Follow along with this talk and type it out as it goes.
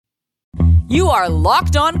You are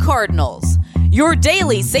Locked On Cardinals, your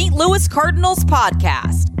daily St. Louis Cardinals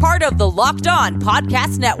podcast, part of the Locked On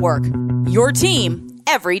Podcast Network, your team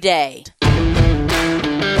every day.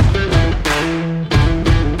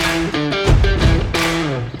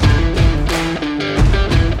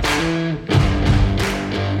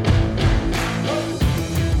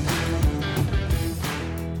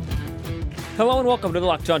 Hello and welcome to the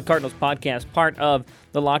Locked On Cardinals podcast, part of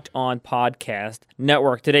the Locked On Podcast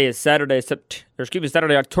Network. Today is Saturday,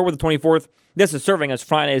 October the 24th. This is serving as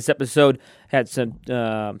Friday's episode. Had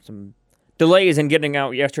some delays in getting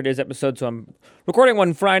out yesterday's episode, so I'm recording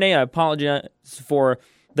one Friday. I apologize for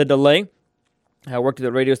the delay. I worked at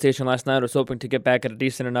the radio station last night. I was hoping to get back at a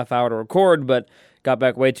decent enough hour to record, but got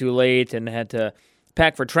back way too late and had to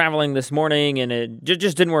pack for traveling this morning, and it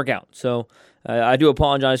just didn't work out. So I do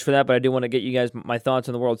apologize for that, but I do want to get you guys my thoughts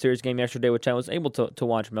on the World Series game yesterday, which I was able to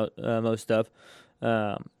watch most of.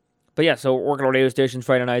 But yeah, so working on radio stations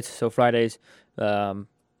Friday nights, so Fridays,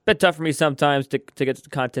 bit tough for me sometimes to get the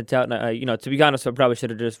content out. And to be honest, I probably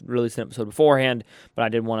should have just released an episode beforehand, but I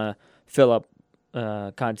did want to fill up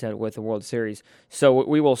content with the World Series. So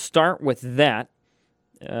we will start with that.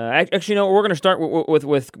 Actually, no, we're going to start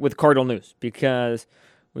with Cardinal news, because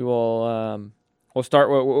we will. We'll start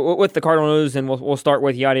with the Cardinal news, and we'll start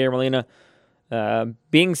with Yadier Molina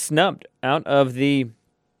being snubbed out of the,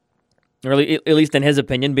 or at least in his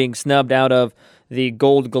opinion, being snubbed out of the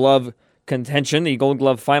Gold Glove contention. The Gold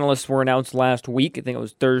Glove finalists were announced last week. I think it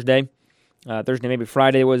was Thursday, maybe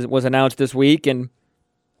Friday was announced this week, and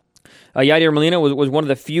Yadier Molina was one of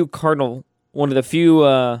the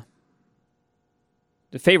few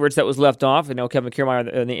the favorites that was left off. I know Kevin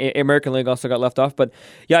Kiermaier in the American League also got left off, but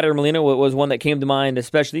Yadier Molina was one that came to mind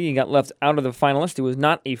especially. He got left out of the finalists. He was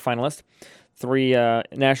not a finalist. Three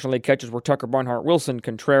National League catchers were Tucker Barnhart, Wilson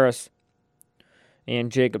Contreras,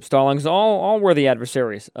 and Jacob Stallings. All were the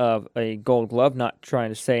adversaries of a Gold Glove, not trying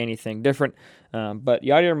to say anything different. But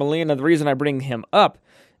Yadier Molina, the reason I bring him up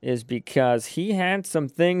is because he had some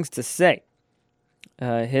things to say.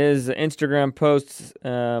 His Instagram posts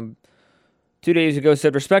 2 days ago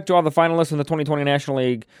said, "Respect to all the finalists in the 2020 National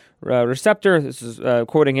League Receptor." This is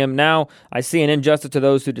quoting him now. "I see an injustice to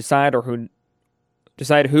those who decide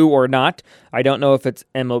who or not. I don't know if it's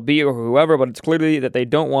MLB or whoever, but it's clearly that they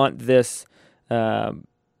don't want this." I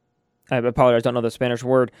apologize, I don't know the Spanish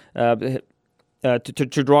word. To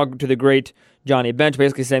draw to the great Johnny Bench,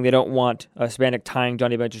 basically saying they don't want a Hispanic tying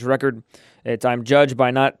Johnny Bench's record. I'm judged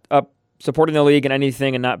by not supporting the league in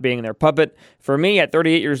anything and not being their puppet. For me, at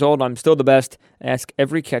 38 years old, I'm still the best. Ask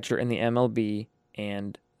every catcher in the MLB,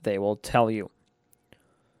 and they will tell you.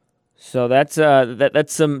 So that's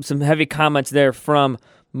some heavy comments there from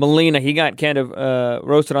Molina. He got kind of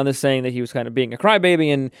roasted on this, saying that he was kind of being a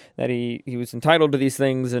crybaby and that he was entitled to these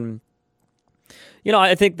things. And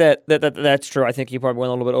I think that's true. I think he probably went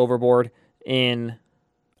a little bit overboard in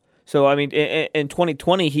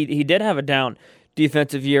 2020 he did have a down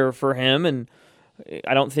defensive year for him, and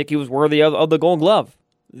I don't think he was worthy of the Gold Glove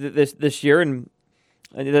this year. And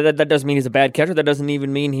that doesn't mean he's a bad catcher. That doesn't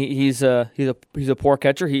even mean he's a poor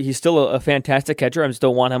catcher. He's still a fantastic catcher. I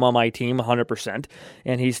still want him on my team 100%.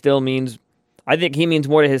 And he still means, I think he means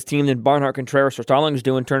more to his team than Barnhart, Contreras, or Stallings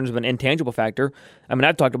do in terms of an intangible factor. I mean,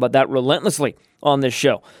 I've talked about that relentlessly on this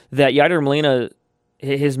show, that Yadier Molina,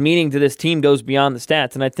 his meaning to this team goes beyond the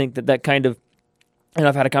stats. And I think that kind of, and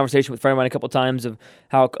I've had a conversation with a friend of mine a couple of times of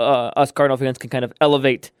how us Cardinal fans can kind of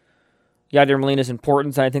elevate Yadier Molina's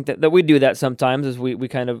importance. And I think that we do that sometimes, as we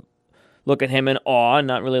kind of look at him in awe and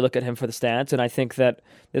not really look at him for the stats. And I think that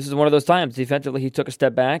this is one of those times. Defensively, he took a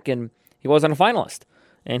step back, and he wasn't a finalist.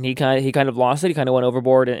 And he kind of lost it. He kind of went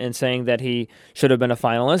overboard in saying that he should have been a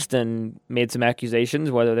finalist and made some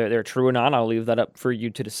accusations. Whether they're true or not, I'll leave that up for you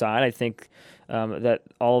to decide. I think that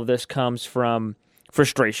all of this comes from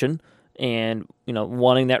frustration and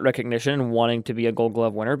wanting that recognition and wanting to be a Gold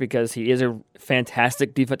Glove winner, because he is a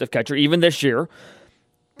fantastic defensive catcher even this year.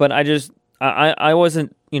 But I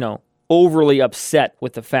wasn't overly upset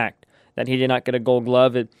with the fact that he did not get a Gold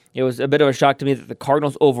Glove. It was a bit of a shock to me that the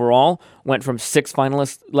Cardinals overall went from 6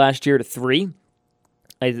 finalists last year to 3.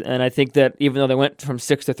 And I think that even though they went from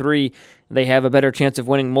 6 to 3, they have a better chance of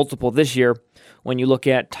winning multiple this year when you look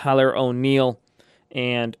at Tyler O'Neill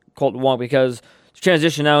and Colton Wong, because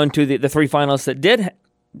transition now into the 3 finalists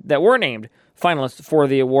that were named finalists for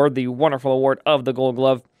the award, the wonderful award of the Gold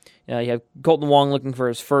Glove. You have Colton Wong looking for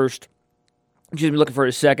his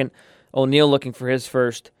second, O'Neill looking for his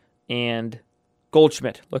first, and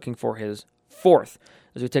Goldschmidt looking for his 4th.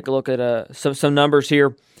 As we take a look at some numbers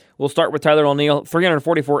here, we'll start with Tyler O'Neill,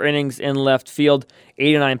 344 innings in left field,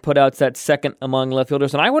 89 putouts. That's second among left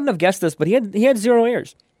fielders. And I wouldn't have guessed this, but he had 0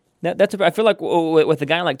 errors. I feel like with a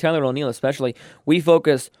guy like Tyler O'Neill especially, we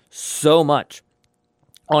focus so much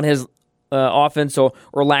on his offense or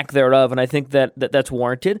lack thereof, and I think that's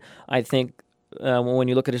warranted. I think when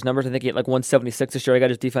you look at his numbers, I think he had like 176 this year. I got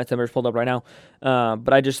his defense numbers pulled up right now.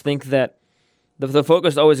 But I just think that the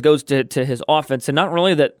focus always goes to his offense, and not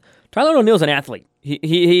really that Tyler O'Neill's an athlete.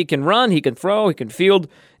 He can run, he can throw, he can field.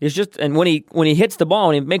 It's just, and when he hits the ball,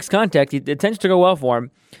 when he makes contact, it tends to go well for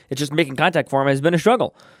him. It's just making contact for him has been a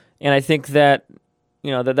struggle. And I think that,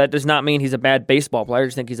 that does not mean he's a bad baseball player. I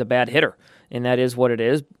just think he's a bad hitter, and that is what it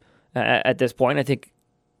is at this point. I think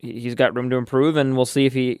he's got room to improve, and we'll see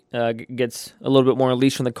if he gets a little bit more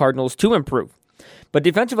leash from the Cardinals to improve. But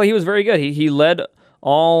defensively, he was very good. He led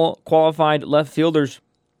all qualified left fielders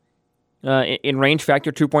in range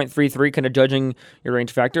factor, 2.33, kind of judging your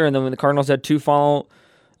range factor. And then when the Cardinals had two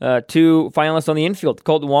finalists on the infield,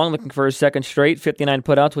 Kolten Wong looking for his second straight, 59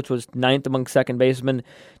 putouts, which was 9th among second basemen,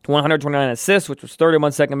 129 assists, which was 3rd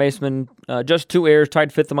among second basemen, just 2 errors,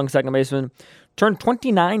 tied 5th among second basemen, turned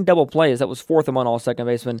 29 double plays. That was 4th among all second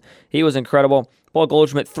basemen. He was incredible. Paul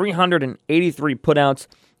Goldschmidt, 383 putouts,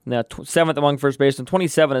 7th among first basemen,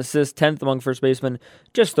 27 assists, 10th among first basemen,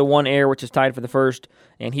 just the 1 error, which is tied for the first,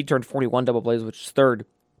 and he turned 41 double plays, which is 3rd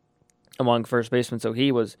among first basemen. So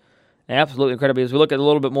he was absolutely incredible. As we look at a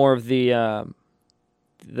little bit more of the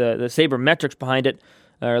sabermetrics behind it,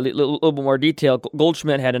 a little bit more detail,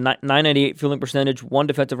 Goldschmidt had a 998 fielding percentage, 1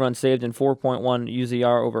 defensive run saved, and 4.1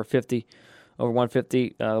 UZR over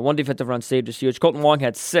 150. 1 defensive run saved is huge. Kolten Wong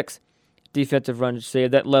had 6 defensive runs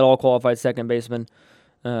saved. That led all qualified second basemen.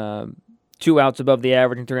 2 outs above the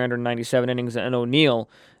average in 397 innings, and O'Neill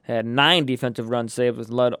had 9 defensive runs saved, which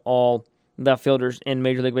led all left fielders in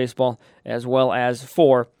Major League Baseball, as well as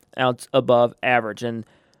 4 outs above average. And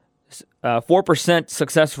 4%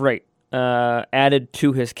 success rate added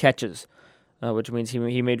to his catches, which means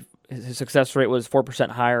he made his success rate was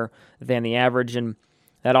 4% higher than the average, and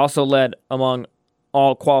that also led among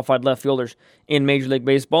all qualified left fielders in Major League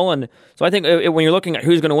Baseball. And so I think when you're looking at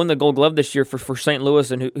who's going to win the Gold Glove this year for St. Louis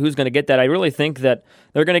and who's going to get that, I really think that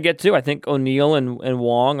they're going to get 2. I think O'Neill and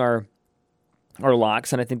Wong are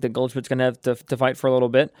locks, and I think that Goldschmidt's going to have to fight for a little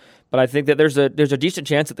bit. But I think that there's a decent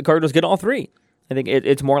chance that the Cardinals get all 3. I think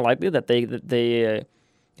it's more likely that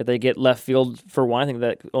they get left field for one. I think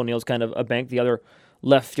that O'Neill's kind of a bank. The other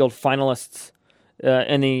left field finalists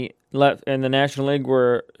in the National League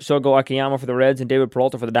were Shogo Akiyama for the Reds and David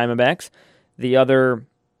Peralta for the Diamondbacks. The other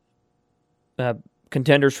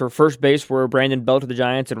contenders for first base were Brandon Belt of the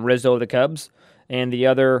Giants and Rizzo of the Cubs. And the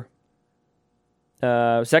other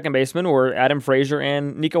second basemen were Adam Frazier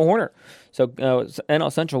and Nico Horner. So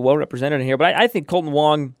NL Central well represented in here. But I think Kolten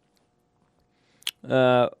Wong,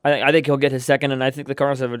 I think he'll get his second, and I think the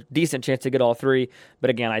Cardinals have a decent chance to get all 3.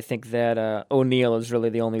 But again, I think that O'Neill is really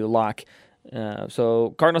the only lock.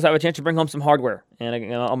 So Cardinals have a chance to bring home some hardware,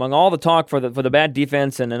 and among all the talk for the bad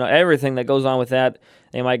defense and everything that goes on with that,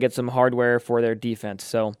 they might get some hardware for their defense.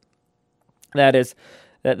 So that's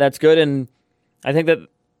good, and I think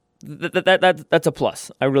that's a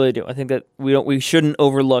plus. I really do. I think that we shouldn't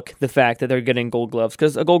overlook the fact that they're getting Gold Gloves,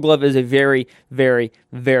 because a Gold Glove is a very, very,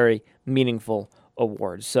 very meaningful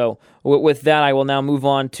award. So with that, I will now move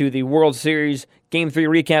on to the World Series Game 3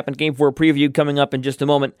 recap and Game 4 preview coming up in just a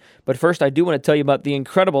moment. But first, I do want to tell you about the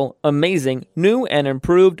incredible, amazing, new and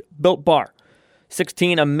improved Built Bar.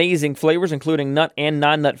 16 amazing flavors, including nut and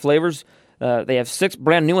non-nut flavors. They have 6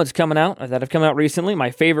 brand new ones coming out that have come out recently.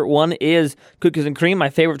 My favorite one is Cookies and Cream. My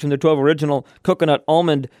favorite from the 12 original: coconut,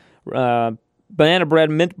 almond, banana bread,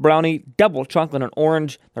 mint brownie, double chocolate and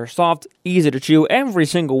orange. They're soft, easy to chew. Every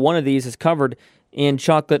single one of these is covered in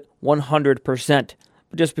chocolate 100%.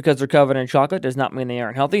 But just because they're covered in chocolate does not mean they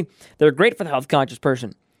aren't healthy. They're great for the health-conscious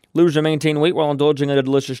person. Lose or maintain weight while indulging in a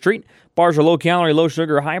delicious treat. Bars are low-calorie,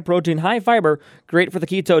 low-sugar, high-protein, high-fiber, great for the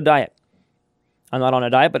keto diet. I'm not on a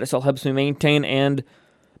diet, but it still helps me maintain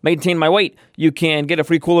my weight. You can get a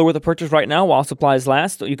free cooler with a purchase right now while supplies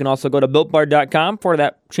last. You can also go to BuiltBar.com for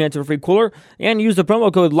that chance of a free cooler and use the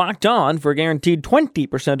promo code LOCKEDON for a guaranteed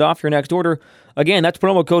 20% off your next order. Again, that's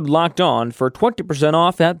promo code LOCKEDON for 20%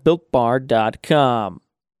 off at BuiltBar.com.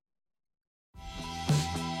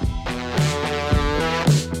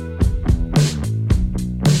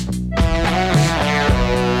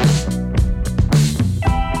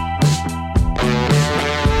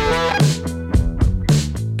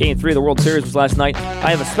 Game 3 of the World Series was last night. I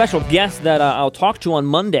have a special guest that I'll talk to on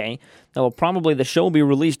Monday. The show will be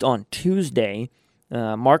released on Tuesday.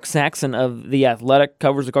 Mark Saxon of The Athletic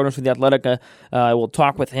covers the Cardinals for The Athletic. We'll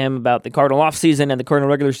talk with him about the Cardinal offseason and the Cardinal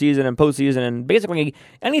regular season and postseason and basically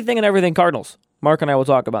anything and everything Cardinals. Mark and I will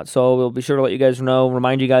talk about. So we'll be sure to let you guys know,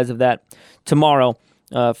 remind you guys of that tomorrow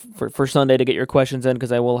for Sunday to get your questions in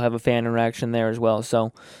because I will have a fan interaction there as well.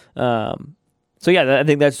 So yeah, I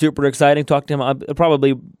think that's super exciting. Talk to him. It'll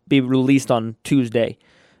probably be released on Tuesday.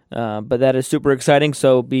 But that is super exciting,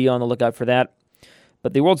 so be on the lookout for that.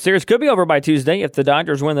 But the World Series could be over by Tuesday if the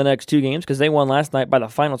Dodgers win the next 2 games because they won last night by the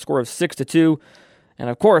final score of 6-2. And,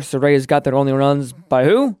 of course, the Rays got their only runs by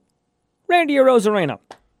who? Randy Arozarena.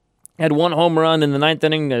 Had 1 home run in the 9th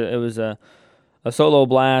inning. It was a solo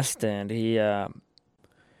blast, and he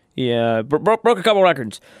broke a couple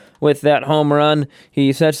records with that home run.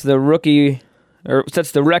 He sets the record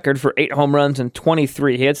for 8 home runs and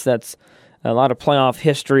 23 hits. That's a lot of playoff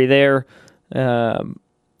history there.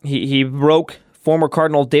 He broke former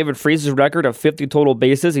Cardinal David Freese's record of 50 total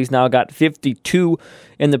bases. He's now got 52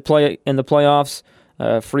 in the playoffs.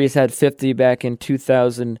 Freese had 50 back in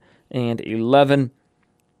 2011.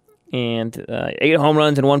 And 8 home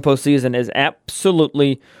runs in 1 postseason is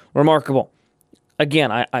absolutely remarkable.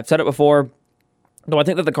 Again, I've said it before. Do I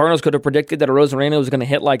think that the Cardinals could have predicted that Arozarena was going to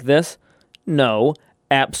hit like this? No,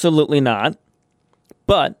 absolutely not.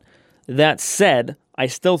 But that said, I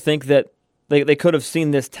still think that they could have seen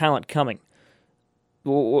this talent coming.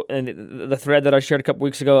 And the thread that I shared a couple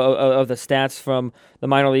weeks ago of the stats from the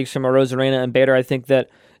minor leagues from Arozarena and Bader, I think that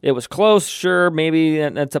it was close. Sure, maybe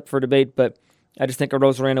that's up for debate, but I just think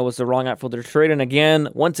Arozarena was the wrong outfielder to trade. And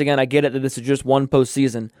once again, I get it that this is just 1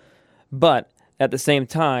 postseason, but at the same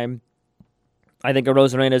time, I think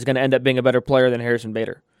Arozarena is going to end up being a better player than Harrison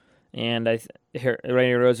Bader. And Randy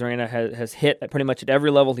Arozarena has hit at pretty much at every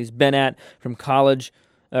level he's been at, from college,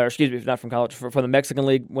 not from college, from the Mexican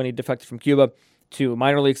League when he defected from Cuba, to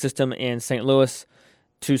minor league system in St. Louis,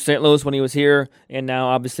 to St. Louis when he was here, and now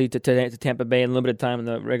obviously to Tampa Bay in limited time in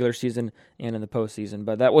the regular season and in the postseason.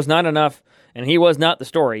 But that was not enough, and he was not the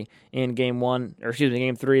story in Game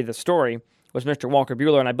 3. The story was Mr. Walker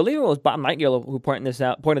Buehler, and I believe it was Bob Nightingale who pointed this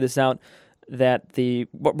out, that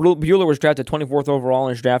Buehler was drafted 24th overall in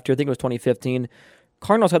his draft year. I think it was 2015.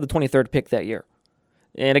 Cardinals had the 23rd pick that year.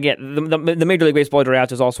 And again, the Major League Baseball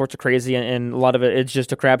draft is all sorts of crazy, and a lot of it's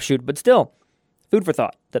just a crapshoot. But still, food for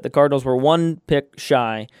thought that the Cardinals were 1 pick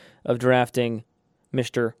shy of drafting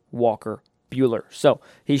Mr. Walker Buehler. So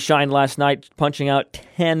he shined last night, punching out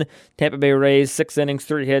 10 Tampa Bay Rays, 6 innings,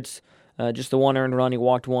 3 hits, just the 1 earned run. He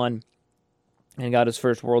walked 1 and got his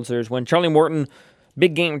first World Series win. Charlie Morton,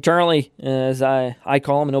 Big Game Charlie, as I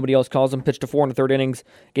call him and nobody else calls him, pitched to 4 in the 3rd innings,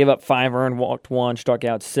 gave up 5 earned, walked 1, struck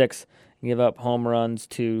out 6, gave up home runs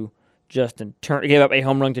to Justin Turner. Gave up a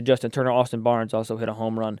home run to Justin Turner. Austin Barnes also hit a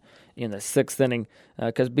home run in the 6th inning.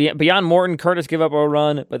 Because beyond Morton, Curtis gave up a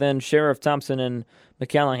run, but then Sheriff Thompson and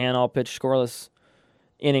McCallahan all pitched scoreless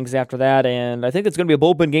innings after that. And I think it's going to be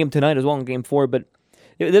a bullpen game tonight as well in Game 4. But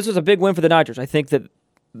this was a big win for the Dodgers. I think that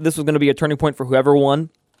this was going to be a turning point for whoever won.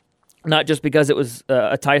 Not just because it was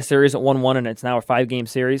a tie series at 1-1 and it's now a 5-game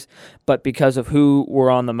series, but because of who were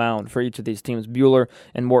on the mound for each of these teams. Buehler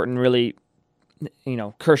and Morton really,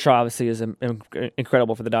 Kershaw obviously is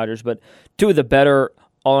incredible for the Dodgers, but 2 of the better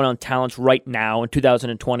all-around talents right now in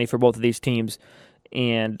 2020 for both of these teams,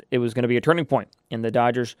 and it was going to be a turning point. And the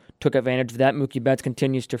Dodgers took advantage of that. Mookie Betts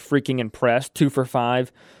continues to freaking impress. 2 for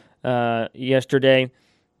 5 yesterday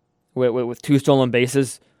with 2 stolen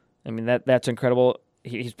bases. I mean, that's incredible.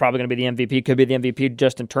 He's probably going to be the MVP, could be the MVP.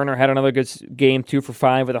 Justin Turner had another good game, 2 for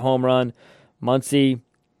 5 with a home run. Muncy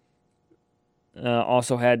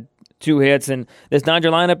also had 2 hits, and this Dodger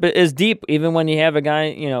lineup is deep. Even when you have a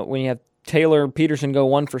guy, when you have Taylor Peterson go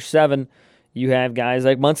 1 for 7, you have guys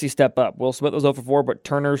like Muncy step up. Will Smith was 0 for 4, but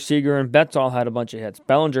Turner, Seager, and Betts all had a bunch of hits.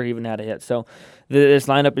 Bellinger even had a hit. So this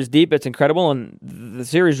lineup is deep. It's incredible, and the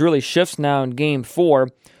series really shifts now in Game 4,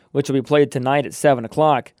 which will be played tonight at 7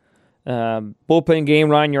 o'clock. Bullpen game,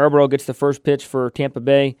 Ryan Yarbrough gets the first pitch for Tampa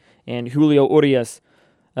Bay, and Julio Urias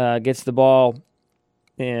gets the ball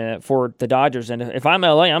for the Dodgers. And if I'm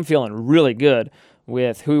LA, I'm feeling really good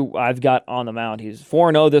with who I've got on the mound. He's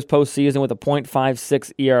 4-0 this postseason with a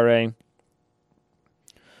 .56 ERA,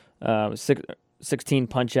 16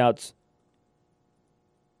 punch-outs.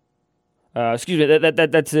 Excuse me,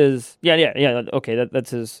 that's his... Yeah, okay, that's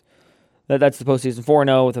his... That's the postseason.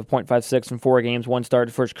 4-0 with a .56 in 4 games, 1 start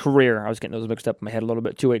for his career. I was getting those mixed up in my head a little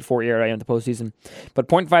bit. 2.84 ERA in the postseason. But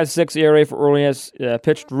 .56 ERA for Urias.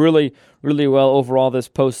 Pitched really, really well overall this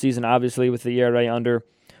postseason, obviously, with the ERA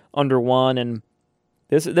under 1. And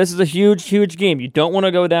this is a huge, huge game. You don't want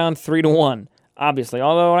to go down 3-1, obviously.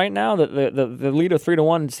 Although right now the lead of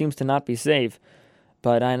 3-1 seems to not be safe.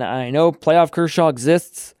 But I know playoff Kershaw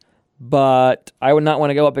exists, but I would not want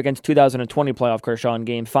to go up against 2020 playoff Kershaw in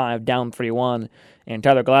Game 5, down 3-1. And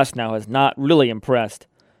Tyler Glasnow has not really impressed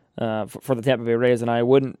for the Tampa Bay Rays, and I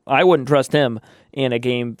wouldn't trust him in a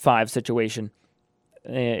Game 5 situation.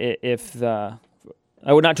 I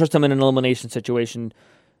would not trust him in an elimination situation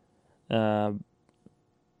at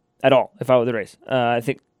all if I were the Rays. I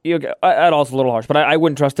think at all it's a little harsh, but I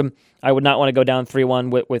wouldn't trust him. I would not want to go down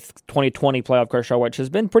 3-1 with 2020 playoff Kershaw, which has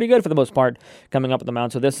been pretty good for the most part coming up at the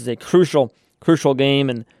mound. So this is a crucial game,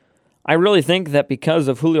 and I really think that because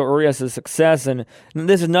of Julio Urias' success, and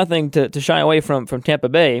this is nothing to shy away from Tampa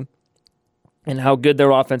Bay and how good their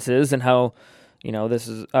offense is, and how, this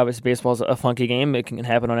is obviously baseball's a funky game. It can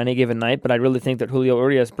happen on any given night, but I really think that Julio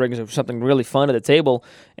Urias brings something really fun to the table,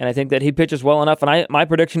 and I think that he pitches well enough, and my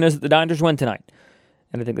prediction is that the Dodgers win tonight.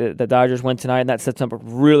 And I think that the Dodgers win tonight, and that sets them up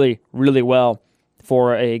really, really well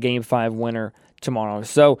for a Game 5 winner tomorrow.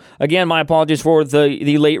 So, again, my apologies for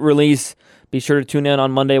the late release. Be sure to tune in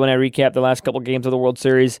on Monday when I recap the last couple games of the World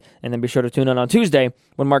Series, and then be sure to tune in on Tuesday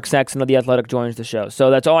when Mark Saxon of The Athletic joins the show.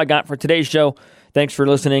 So that's all I got for today's show. Thanks for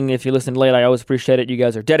listening. If you listened late, I always appreciate it. You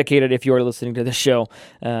guys are dedicated if you are listening to this show,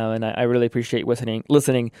 and I really appreciate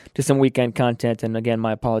listening to some weekend content. And again,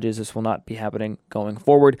 my apologies. This will not be happening going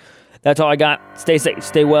forward. That's all I got. Stay safe.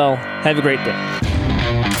 Stay well. Have a great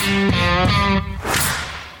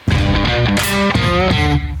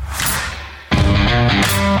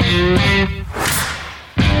day.